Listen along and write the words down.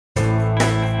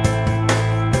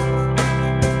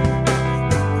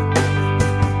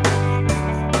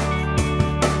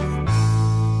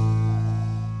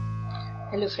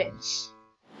friends,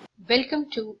 welcome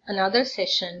to another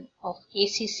session of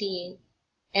ACCA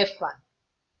F1.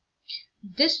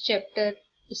 This chapter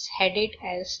is headed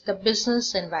as the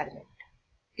business environment.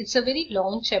 It's a very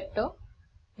long chapter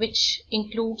which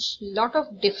includes a lot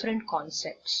of different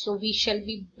concepts. So we shall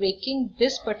be breaking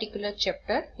this particular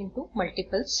chapter into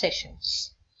multiple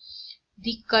sessions.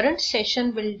 The current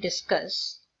session will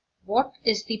discuss what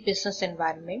is the business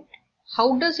environment,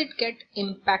 how does it get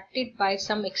impacted by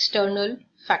some external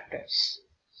factors.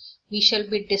 We shall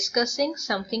be discussing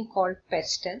something called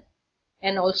PESTEL,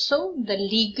 and also the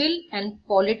legal and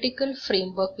political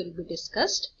framework will be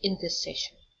discussed in this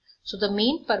session. So the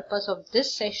main purpose of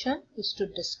this session is to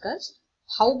discuss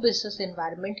how business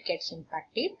environment gets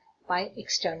impacted by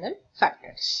external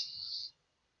factors.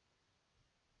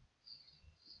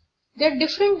 There are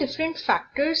different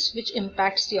factors which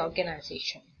impacts the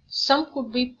organization. Some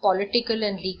could be political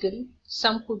and legal,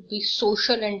 some could be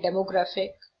social and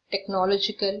demographic,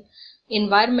 technological,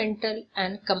 environmental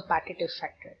and competitive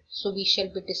factor. So we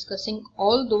shall be discussing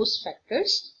all those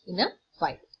factors in a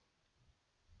while.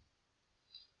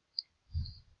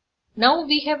 Now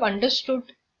we have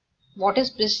understood what is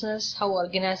business, how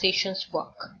organizations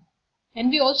work. And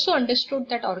we also understood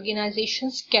that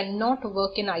organizations cannot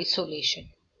work in isolation.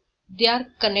 They are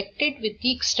connected with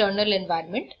the external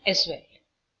environment as well.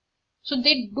 So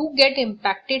they do get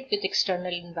impacted with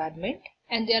external environment,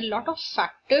 and there are a lot of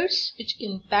factors which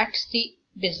impacts the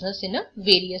business in a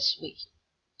various way.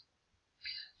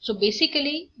 So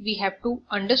basically we have to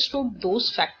understand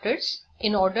those factors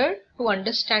in order to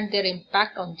understand their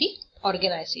impact on the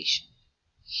organization.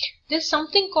 There's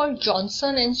something called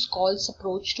Johnson and Scholl's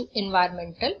approach to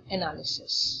environmental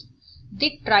analysis.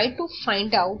 They try to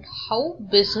find out how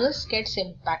business gets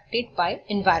impacted by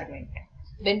environment.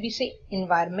 When we say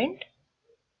environment,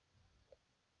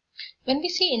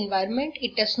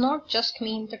 it does not just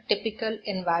mean the typical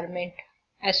environment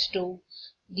as to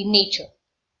the nature.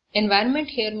 Environment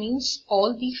here means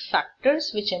all the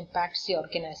factors which impacts the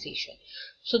organization.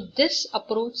 So this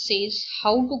approach says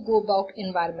how to go about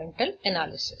environmental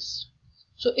analysis.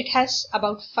 So it has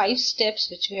about 5 steps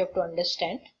which we have to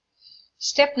understand.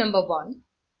 Step number 1,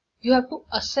 you have to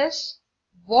assess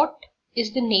what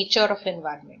is the nature of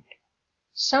environment.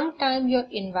 Sometimes your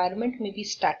environment may be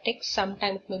static,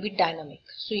 sometimes it may be dynamic.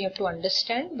 So you have to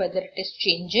understand whether it is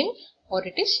changing or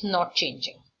it is not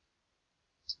changing.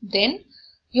 Then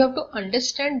you have to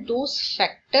understand those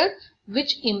factors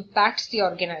which impacts the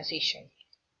organization.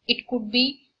 It could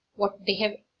be what they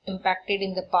have impacted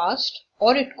in the past,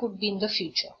 or it could be in the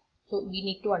future. So we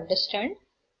need to understand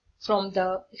from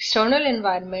the external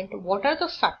environment what are the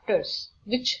factors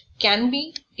which can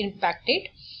be impacted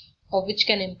or which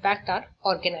can impact our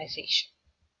organization.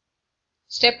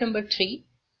 Step number 3,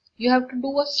 you have to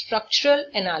do a structural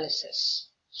analysis.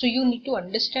 So you need to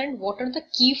understand what are the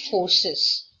key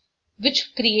forces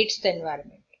which creates the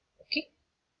environment. Okay.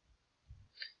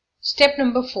 Step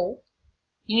number 4,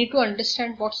 you need to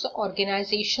understand what's the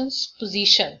organization's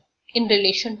position in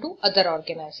relation to other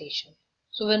organizations.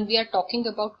 So when we are talking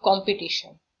about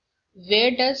competition,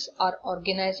 where does our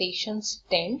organization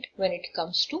stand when it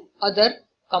comes to other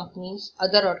companies,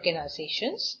 other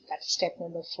organizations? That's step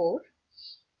number 4.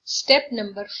 Step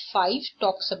number 5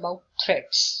 talks about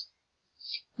threats.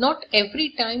 Not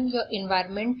every time your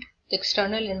environment, the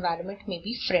external environment may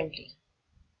be friendly.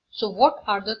 So what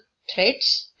are the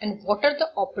threats and what are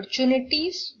the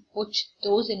opportunities which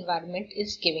those environment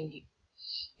is giving you?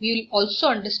 We will also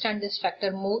understand this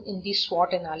factor more in the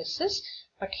SWOT analysis,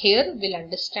 but here we'll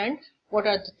understand what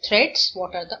are the threats,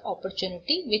 what are the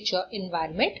opportunity which your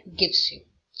environment gives you.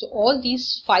 So all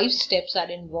these 5 steps are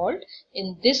involved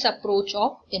in this approach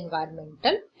of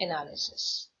environmental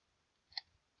analysis.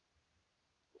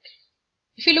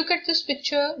 If you look at this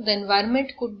picture, the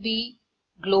environment could be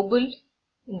global,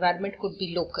 environment could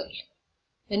be local.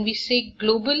 When we say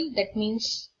global, that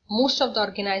means most of the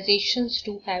organizations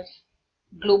do have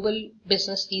global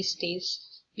business these days.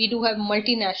 We do have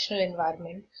multinational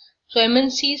environment. So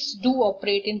MNCs do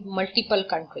operate in multiple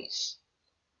countries.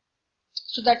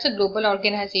 So that's a global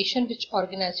organization which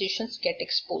organizations get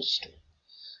exposed to.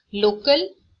 Local,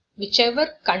 whichever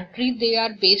country they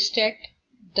are based at,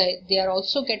 they are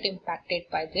also get impacted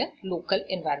by their local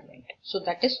environment. So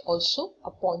that is also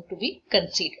a point to be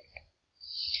considered.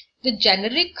 The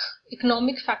generic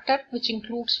economic factor, which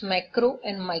includes macro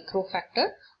and micro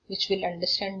factor, which we'll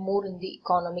understand more in the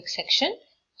economic section,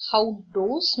 how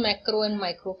those macro and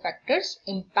micro factors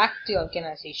impact the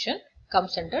organization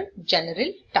comes under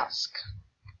general task.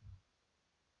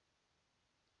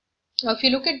 Now if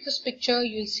you look at this picture,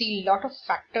 you'll see a lot of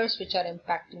factors which are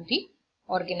impacting the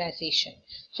organization.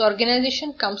 So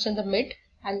organization comes in the mid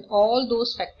and all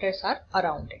those factors are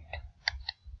around it.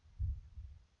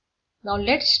 Now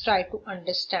let's try to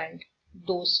understand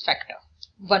those factors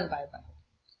one by one.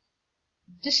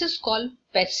 This is called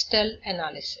pestle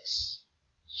analysis.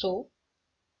 So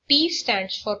P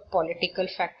stands for political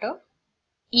factor,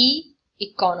 E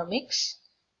economics,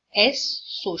 S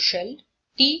social,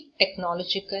 T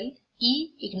technological, E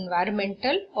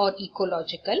environmental or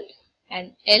ecological,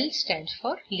 and L stands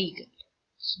for legal.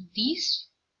 So these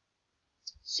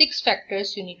 6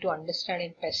 factors you need to understand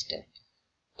in pestle: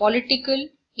 political,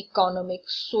 economic,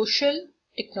 social,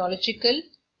 technological,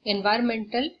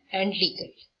 environmental, and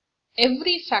legal.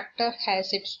 Every factor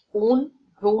has its own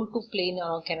role to play in an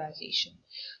organization.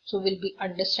 So we'll be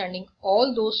understanding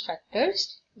all those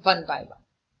factors one by one.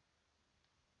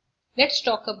 Let's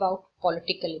talk about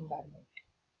political environment.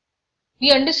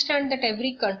 We understand that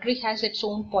every country has its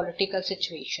own political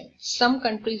situation. Some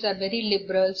countries are very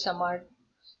liberal, some are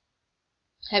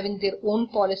having their own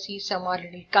policies, some are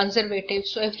little conservative.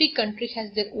 So every country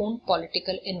has their own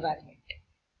political environment.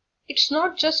 It's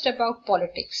not just about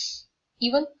politics.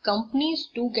 Even companies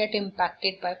do get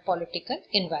impacted by political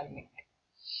environment.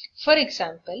 For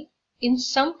example, in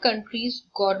some countries,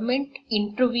 government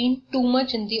intervene too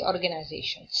much in the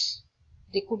organizations.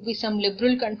 There could be some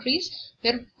liberal countries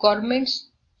where governments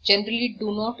generally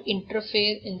do not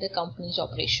interfere in the company's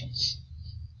operations.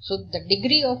 So the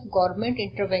degree of government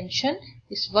intervention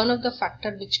is one of the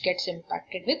factors which gets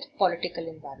impacted with political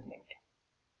environment.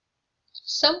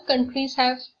 Some countries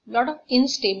have a lot of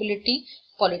instability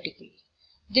politically.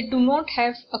 They do not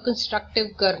have a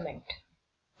constructive government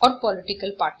or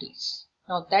political parties.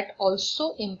 Now that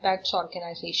also impacts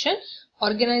organization.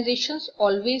 Organizations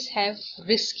always have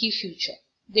risky future.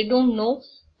 They don't know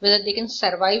whether they can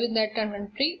survive in that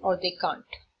country or they can't.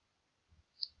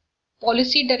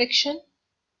 Policy direction.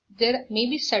 There may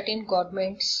be certain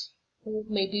governments who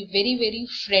may be very, very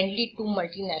friendly to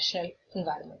multinational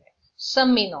environment.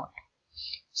 Some may not.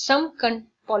 Some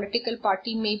political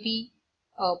party may be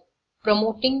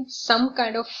promoting some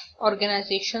kind of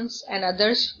organizations and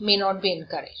others may not be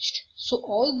encouraged. So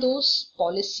all those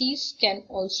policies can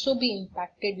also be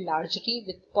impacted largely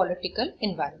with political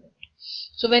environment.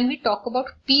 So when we talk about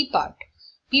P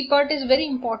part is very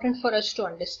important for us to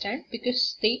understand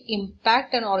because they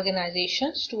impact on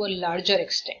organizations to a larger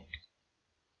extent.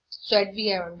 So as we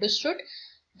have understood,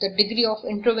 the degree of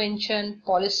intervention,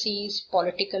 policies,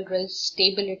 political risk,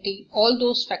 stability, all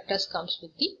those factors comes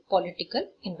with the political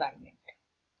environment.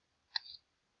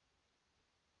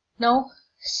 Now,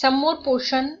 some more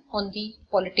portion on the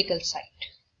political side.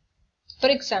 For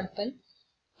example,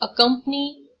 a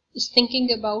company is thinking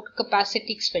about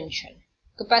capacity expansion.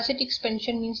 Capacity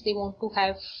expansion means they want to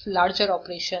have larger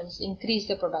operations, increase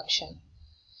the production.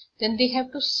 Then they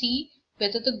have to see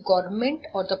whether the government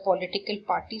or the political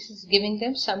parties is giving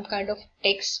them some kind of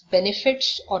tax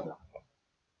benefits or not.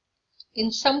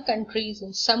 In some countries,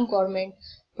 in some government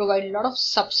provide a lot of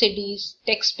subsidies,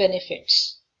 tax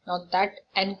benefits. Now that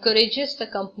encourages the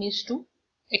companies to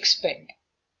expand.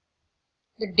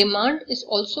 The demand is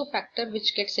also a factor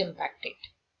which gets impacted.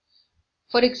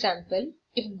 For example,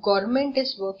 if government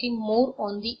is working more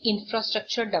on the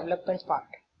infrastructure development part,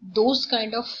 those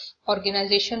kind of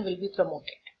organization will be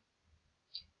promoted.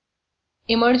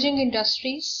 Emerging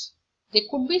industries, there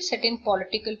could be certain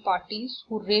political parties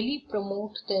who really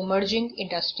promote the emerging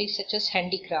industries such as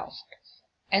handicraft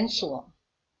and so on.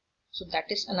 So that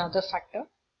is another factor.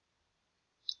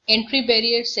 Entry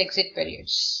barriers, exit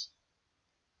barriers.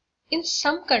 In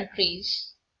some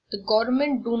countries, the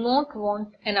government do not want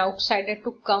an outsider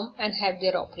to come and have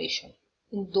their operation.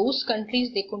 In those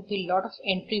countries, there could be a lot of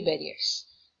entry barriers.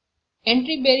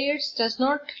 Entry barriers does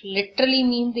not literally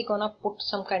mean they're gonna put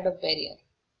some kind of barrier.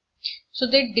 So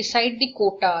they decide the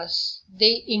quotas,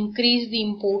 they increase the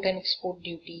import and export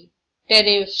duty,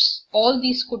 tariffs, all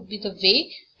these could be the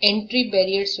way entry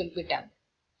barriers will be done.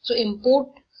 So import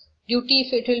duty,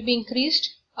 if it will be increased,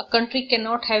 a country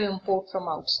cannot have import from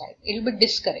outside. It will be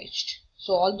discouraged.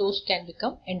 So all those can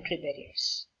become entry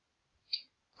barriers.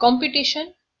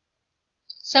 Competition.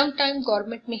 Sometimes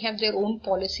government may have their own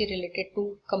policy related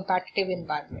to competitive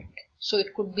environment. So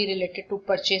it could be related to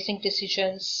purchasing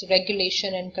decisions,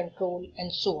 regulation and control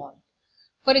and so on.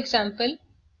 For example,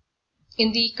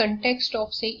 in the context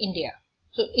of say India.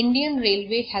 So Indian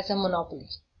Railway has a monopoly.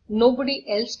 Nobody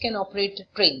else can operate the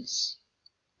trains.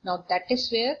 Now that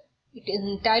is where it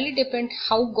entirely depends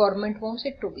how government wants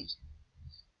it to be.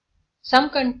 Some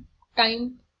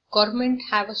time government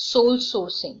have a sole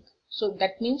sourcing. So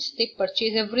that means they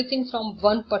purchase everything from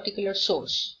one particular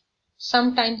source.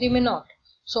 Sometimes they may not.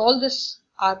 So all this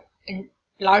are and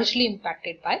largely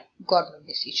impacted by government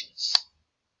decisions.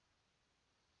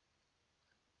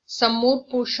 Some more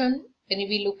portion when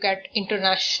we look at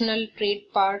international trade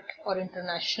part or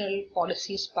international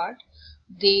policies part,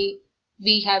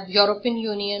 we have European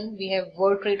Union, we have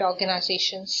World Trade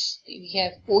Organizations, we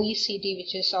have OECD,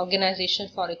 which is Organization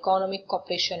for Economic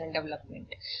Cooperation and Development.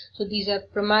 So these are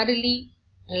primarily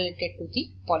related to the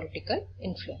political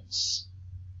influence.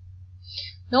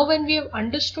 Now when we have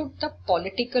understood the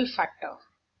political factor,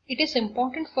 it is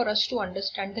important for us to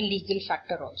understand the legal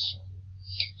factor also.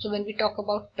 So when we talk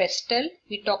about pestle,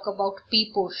 we talk about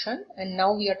P portion, and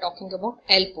now we are talking about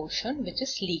L portion, which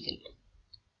is legal.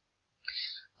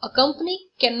 A company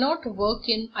cannot work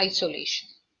in isolation.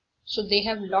 So they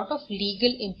have a lot of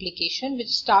legal implication which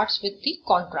starts with the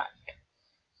contract.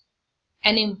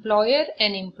 An employer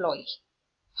and employee,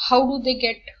 how do they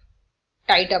get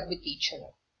tied up with each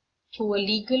other? Through a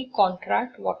legal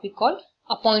contract, what we call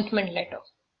appointment letter.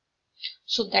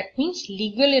 So that means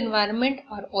legal environment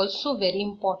are also very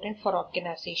important for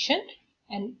organization,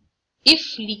 and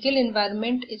if legal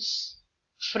environment is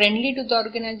friendly to the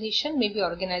organization, maybe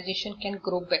organization can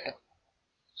grow better.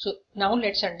 So now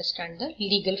let's understand the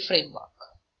legal framework.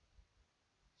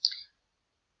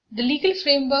 The legal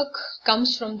framework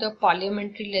comes from the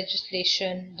parliamentary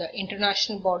legislation, the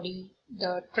international body,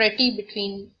 the treaty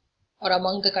between or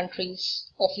among the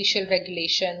countries, official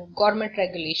regulation, government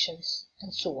regulations,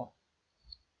 and so on.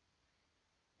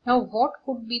 Now what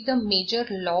could be the major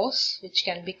laws which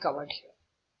can be covered here?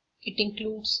 It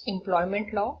includes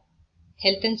employment law,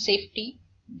 health and safety,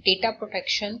 data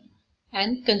protection,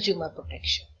 and consumer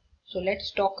protection. So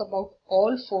let's talk about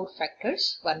all four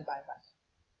factors one by one.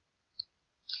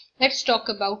 Let's talk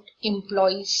about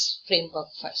employees framework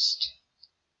first.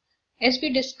 As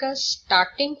we discussed,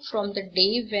 starting from the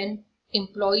day when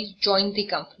employees join the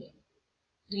company,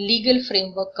 the legal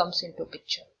framework comes into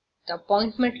picture. The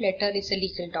appointment letter is a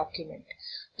legal document.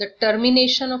 The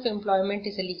termination of employment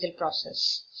is a legal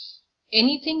process.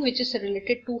 Anything which is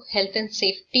related to health and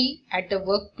safety at the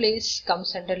workplace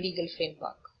comes under legal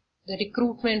framework. The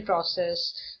recruitment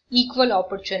process, equal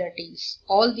opportunities,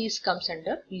 all these comes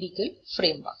under legal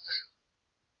framework.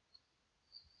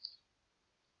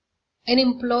 An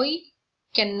employee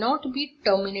cannot be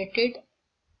terminated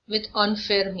with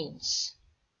unfair means.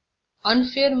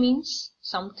 Unfair means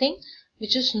something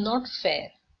which is not fair.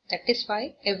 That is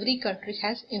why every country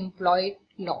has employee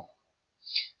law.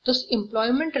 Those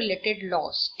employment related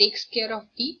laws takes care of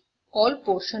the all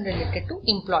portion related to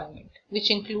employment,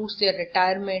 which includes their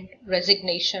retirement,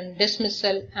 resignation,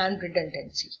 dismissal, and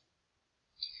redundancy.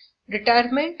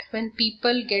 Retirement, when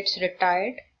people gets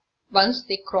retired once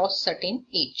they cross certain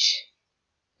age.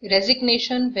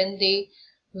 Resignation, when they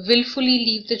willfully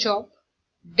leave the job.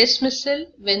 Dismissal,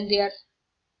 when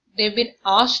they've been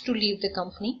asked to leave the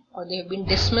company or they have been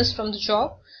dismissed from the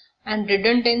job. And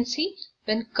redundancy,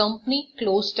 when company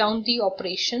close down the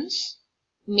operations,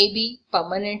 maybe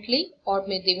permanently, or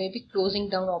they may be closing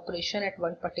down operation at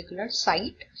one particular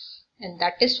site, and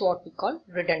that is what we call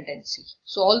redundancy.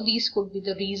 So all these could be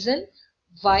the reason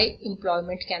why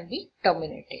employment can be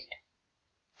terminated.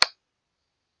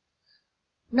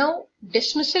 Now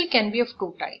dismissal can be of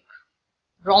two types,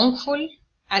 wrongful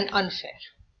and unfair.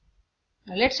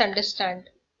 Now let's understand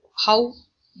how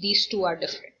these two are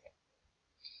different.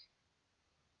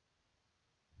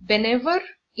 Whenever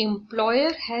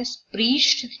employer has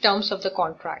breached the terms of the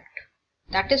contract,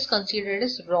 that is considered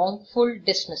as wrongful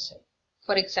dismissal.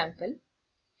 For example,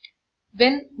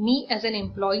 when me as an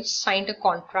employee signed a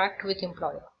contract with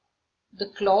employer, the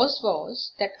clause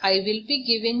was that I will be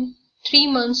given 3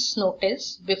 months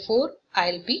notice before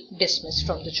I'll be dismissed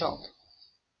from the job.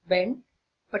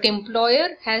 But employer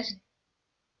has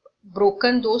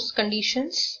broken those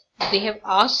conditions. They have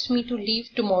asked me to leave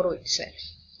tomorrow itself.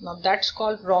 Now that's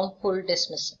called wrongful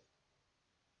dismissal.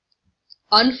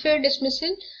 Unfair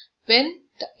dismissal, when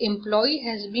the employee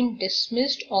has been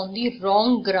dismissed on the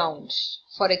wrong grounds.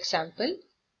 For example,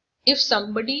 if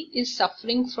somebody is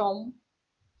suffering from,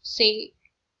 say,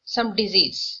 some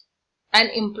disease, and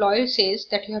employer says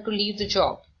that you have to leave the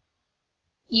job,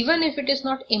 even if it is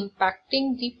not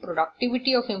impacting the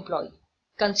productivity of employee,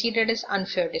 considered as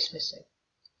unfair dismissal.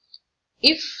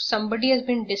 If somebody has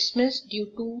been dismissed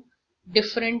due to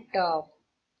different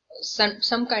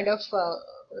some kind of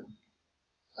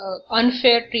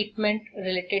unfair treatment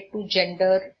related to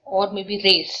gender or maybe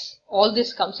race, all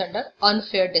this comes under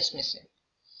unfair dismissal.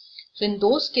 So in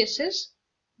those cases,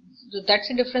 that's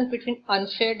the difference between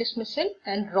unfair dismissal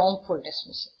and wrongful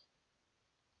dismissal.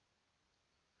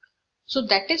 So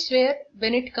that is where,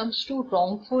 when it comes to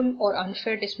wrongful or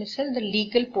unfair dismissal, the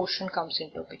legal portion comes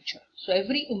into picture. So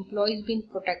every employee is being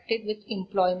protected with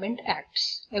employment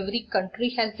acts. Every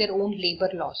country has their own labor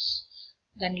laws.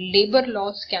 Then labor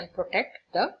laws can protect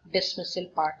the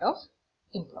dismissal part of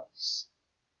employees.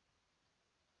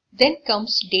 Then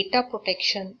comes data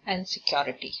protection and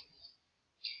security.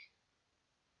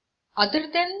 Other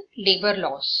than labor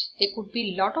laws, there could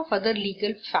be a lot of other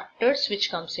legal factors which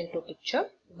comes into picture.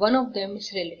 One of them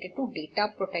is related to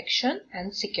data protection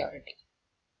and security.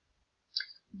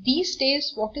 These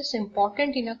days, what is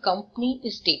important in a company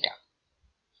is data.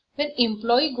 When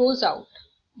employee goes out,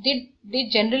 they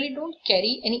generally don't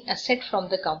carry any asset from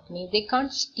the company. They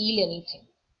can't steal anything.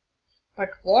 But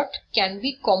what can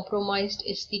be compromised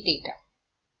is the data.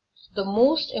 The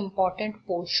most important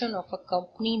portion of a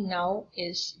company now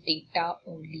is data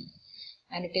only.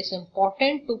 And it is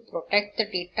important to protect the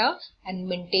data and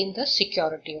maintain the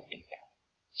security of data.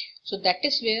 So that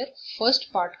is where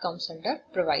first part comes under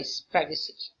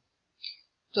privacy.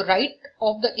 The right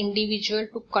of the individual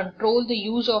to control the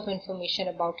use of information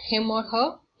about him or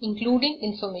her, including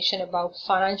information about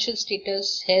financial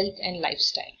status, health and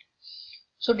lifestyle.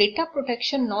 So data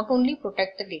protection not only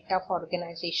protect the data of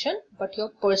organization, but your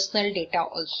personal data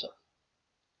also.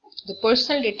 The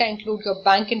personal data include your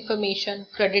bank information,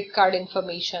 credit card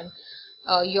information,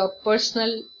 your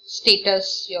personal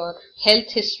status, your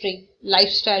health history,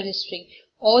 lifestyle history.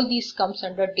 All these comes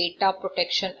under Data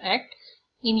Protection Act.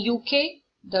 In UK,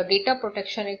 the Data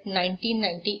Protection Act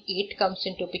 1998 comes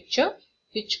into picture,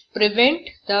 which prevent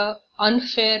the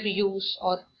unfair use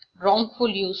or wrongful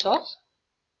use of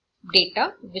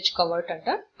data which covered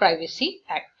under Privacy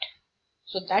Act.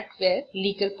 So that where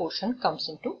legal portion comes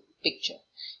into picture.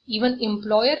 Even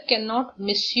employer cannot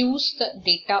misuse the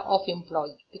data of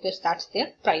employee because that's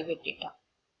their private data.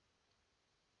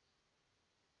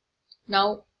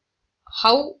 Now,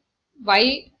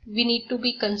 why we need to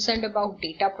be concerned about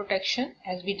data protection?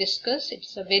 As we discussed,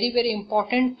 it's a very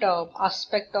important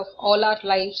aspect of all our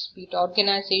lives, be it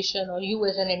organization or you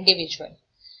as an individual.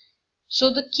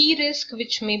 So the key risk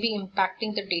which may be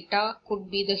impacting the data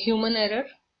could be the human error.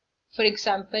 For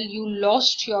example, you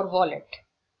lost your wallet,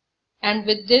 and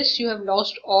with this you have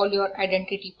lost all your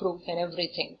identity proof and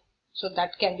everything. So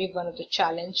that can be one of the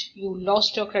challenge. You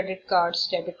lost your credit cards,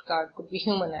 debit card, could be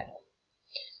human error.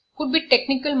 Could be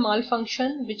technical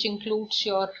malfunction, which includes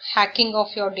your hacking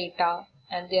of your data,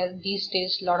 and there these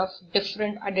days a lot of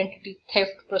different identity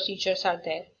theft procedures are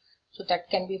there. So that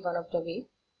can be one of the way.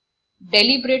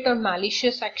 Deliberate or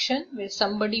malicious action, where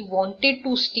somebody wanted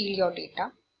to steal your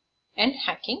data, and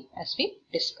hacking, as we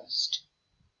discussed.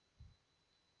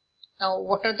 Now,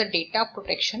 what are the data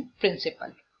protection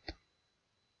principles?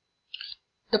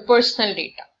 The personal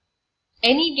data.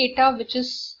 Any data which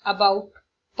is about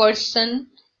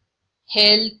person,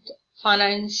 health,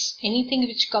 finance, anything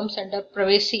which comes under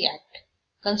Privacy Act,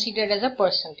 considered as a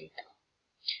personal data.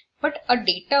 But a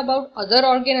data about other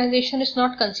organization is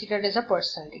not considered as a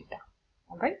personal data.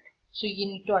 Alright? So you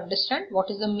need to understand what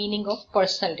is the meaning of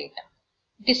personal data.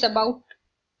 It is about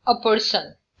a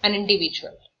person, an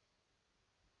individual.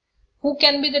 Who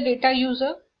can be the data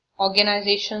user?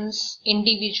 Organizations,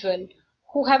 individual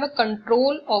who have a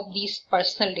control of these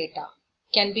personal data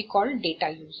can be called data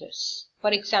users.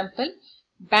 For example,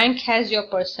 bank has your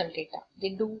personal data.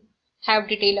 They do have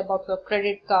detail about your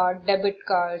credit card, debit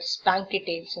cards, bank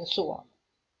details and so on.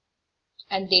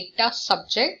 And data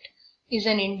subject is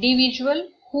an individual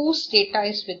whose data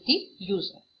is with the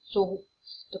user. So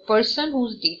the person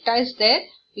whose data is there,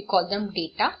 we call them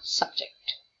data subject.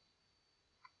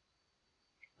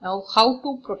 Now, how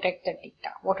to protect the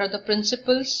data? What are the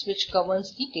principles which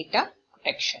governs the data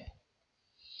protection?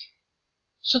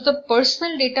 So the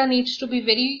personal data needs to be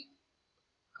very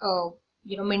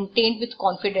maintained with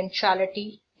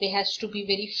confidentiality. There has to be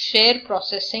very fair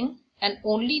processing, and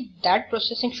only that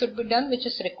processing should be done which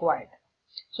is required.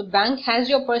 So bank has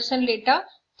your personal data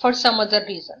for some other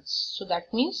reasons. So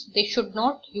that means they should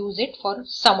not use it for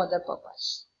some other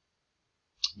purpose.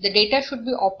 The data should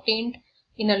be obtained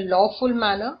in a lawful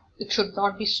manner. It should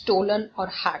not be stolen or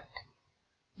hacked.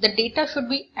 The data should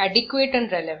be adequate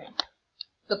and relevant.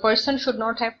 The person should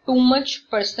not have too much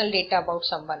personal data about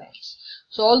someone else.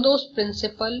 So all those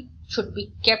principles should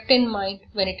be kept in mind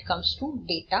when it comes to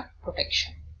data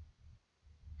protection.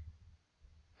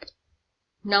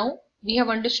 Now we have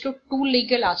understood two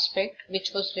legal aspects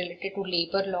which was related to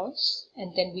labor laws,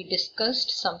 and then we discussed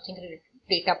something related to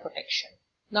data protection.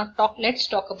 Now let's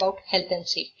talk about health and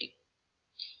safety.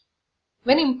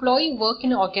 When employees work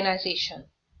in an organization,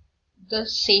 the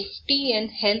safety and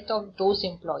health of those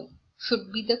employees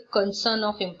should be the concern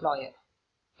of employer.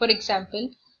 For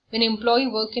example, when employee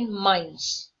work in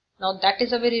mines, now that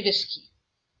is a very risky.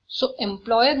 So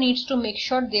employer needs to make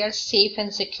sure they are safe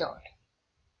and secured.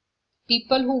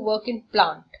 People who work in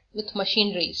plant with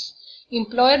machineries,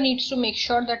 employer needs to make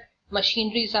sure that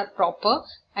machineries are proper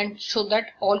and so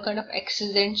that all kind of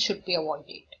accidents should be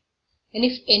avoided. And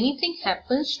if anything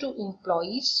happens to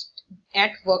employees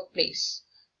at workplace,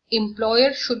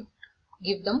 employer should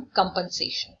give them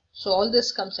compensation. So all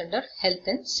this comes under Health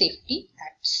and Safety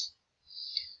Acts.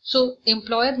 So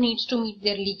employer needs to meet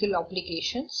their legal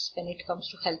obligations when it comes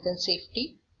to health and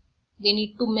safety. They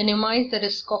need to minimize the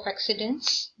risk of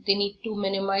accidents. They need to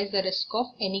minimize the risk of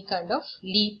any kind of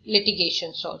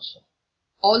litigations also.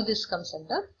 All this comes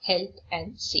under Health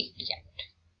and Safety Act.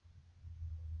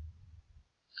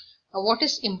 Now, what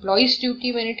is employee's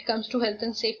duty when it comes to health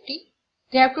and safety?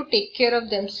 They have to take care of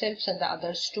themselves and the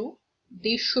others too.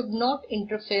 They should not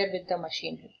interfere with the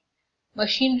machinery.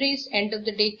 Machineries, end of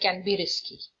the day, can be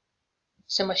risky.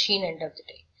 It's a machine, end of the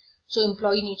day. So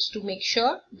employee needs to make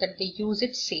sure that they use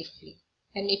it safely.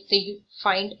 And if they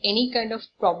find any kind of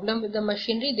problem with the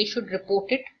machinery, they should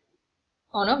report it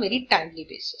on a very timely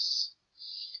basis.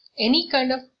 Any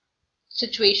kind of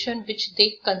situation which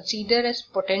they consider as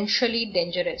potentially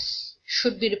dangerous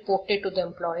should be reported to the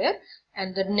employer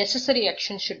and the necessary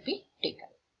action should be taken.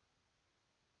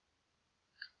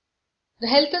 The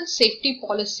health and safety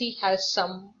policy has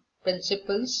some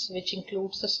principles which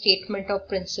includes the statement of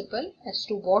principle as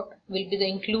to what will be the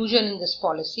inclusion in this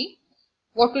policy,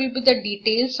 what will be the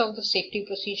details of the safety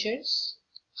procedures,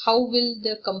 how will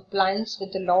the compliance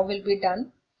with the law will be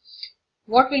done,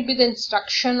 what will be the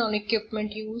instruction on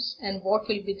equipment use, and what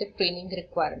will be the training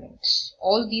requirements.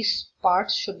 All these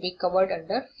parts should be covered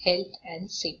under health and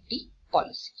safety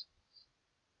policy.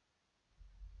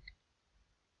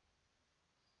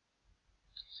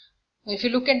 If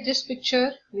you look at this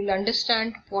picture, you will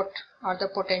understand what are the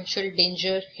potential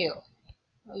danger here.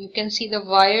 You can see the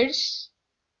wires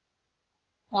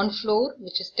on floor,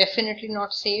 which is definitely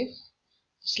not safe.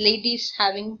 This lady is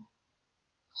having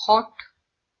hot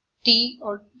tea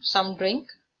or some drink,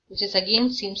 which is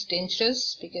again seems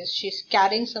dangerous because she's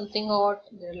carrying something hot.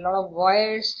 There are a lot of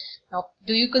wires. Now,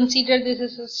 do you consider this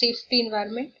as a safety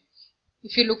environment?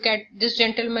 If you look at this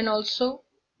gentleman also,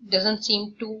 doesn't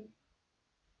seem to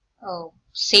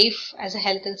safe as a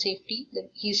health and safety.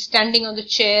 He's standing on the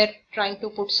chair trying to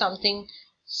put something,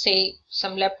 say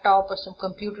some laptop or some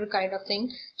computer kind of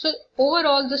thing. So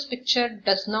overall this picture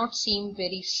does not seem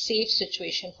very safe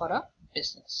situation for a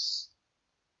business.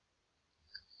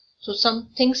 So some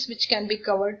things which can be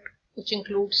covered, which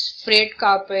includes frayed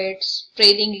carpets,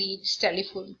 trailing leads,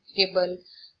 telephone cable,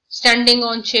 standing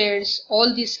on chairs,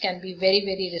 all these can be very,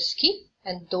 very risky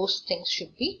and those things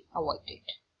should be avoided.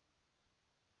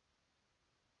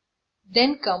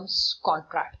 Then comes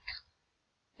contract.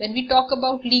 When we talk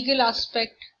about legal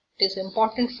aspect, it is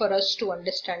important for us to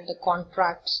understand the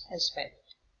contracts as well.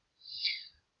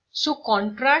 So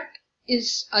contract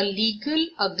is a legal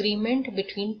agreement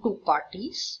between two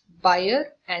parties,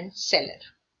 buyer and seller.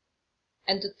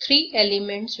 And the three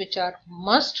elements which are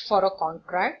must for a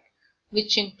contract,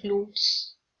 which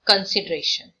includes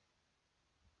consideration.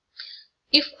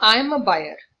 If I am a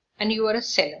buyer and you are a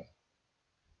seller,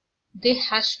 there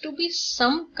has to be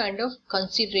some kind of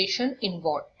consideration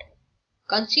involved.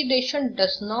 Consideration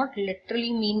does not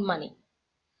literally mean money.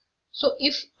 So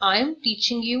if I am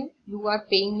teaching you, you are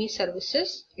paying me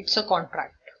services, it's a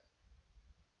contract.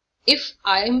 If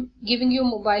I am giving you a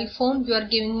mobile phone, you are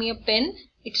giving me a pen,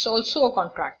 it's also a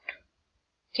contract.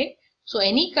 Okay. So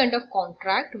any kind of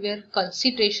contract where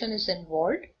consideration is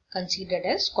involved, considered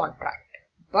as contract.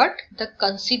 But the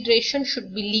consideration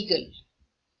should be legal.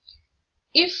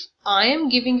 If I am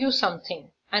giving you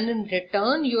something and in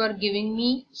return you are giving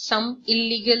me some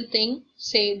illegal thing,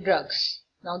 say drugs,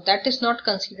 now that is not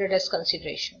considered as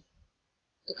consideration.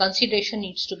 The consideration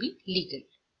needs to be legal.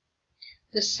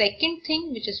 The second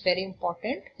thing which is very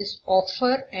important is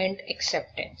offer and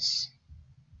acceptance.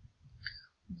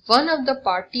 One of the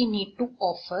party need to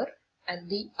offer and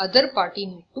the other party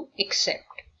need to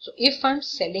accept. So if I am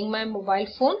selling my mobile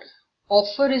phone,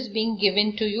 offer is being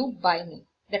given to you by me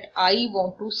that I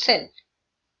want to sell.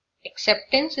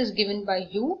 Acceptance is given by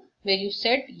you where you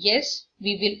said yes,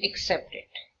 we will accept it.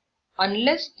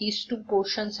 Unless these two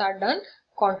portions are done,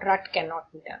 contract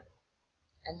cannot be done.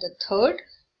 And the third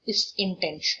is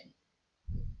intention.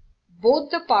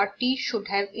 Both the parties should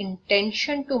have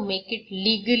intention to make it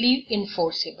legally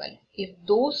enforceable. If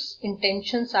those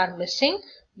intentions are missing,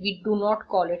 we do not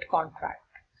call it contract.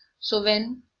 So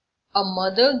when a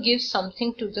mother gives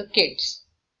something to the kids,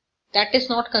 that is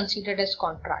not considered as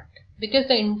contract because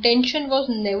the intention was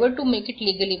never to make it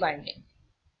legally binding.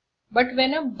 But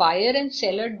when a buyer and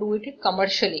seller do it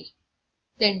commercially,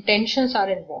 the intentions are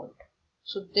involved.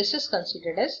 So this is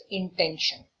considered as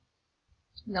intention.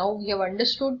 Now we have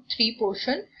understood three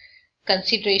portions: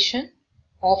 consideration,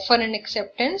 offer and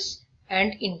acceptance,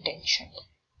 and intention.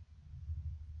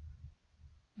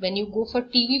 When you go for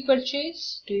TV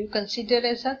purchase, do you consider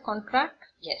as a contract?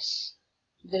 Yes.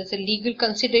 There is a legal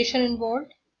consideration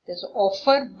involved. There is an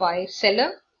offer by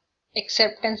seller,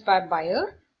 acceptance by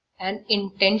buyer, and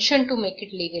intention to make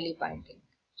it legally binding.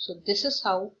 So this is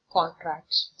how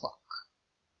contracts work.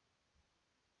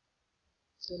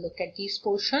 So look at these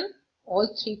portions. All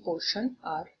three portions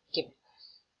are given.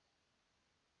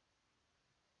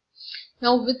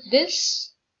 Now with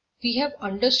this, we have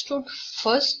understood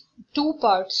first two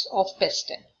parts of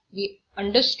PESTEN. We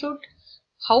understood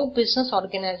how business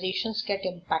organizations get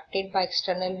impacted by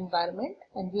external environment,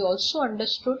 and we also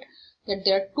understood that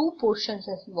there are two portions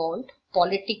involved: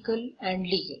 political and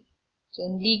legal. So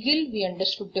in legal, we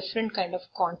understood different kind of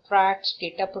contracts,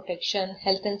 data protection,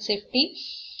 health and safety,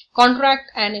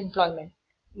 contract and employment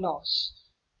laws.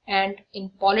 And in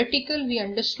political, we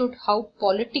understood how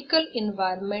political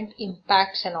environment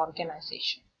impacts an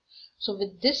organization. So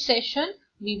with this session,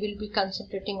 we will be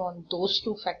concentrating on those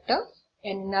two factors,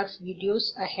 and in our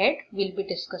videos ahead, we'll be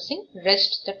discussing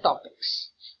rest the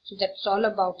topics. So that's all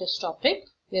about this topic,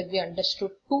 where we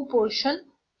understood two portions,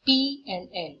 P and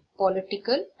L,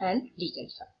 political and legal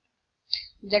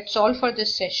factor. That's all for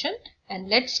this session, and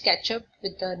let's catch up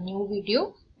with the new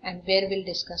video and where we'll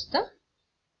discuss the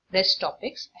rest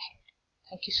topics ahead.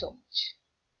 Thank you so much.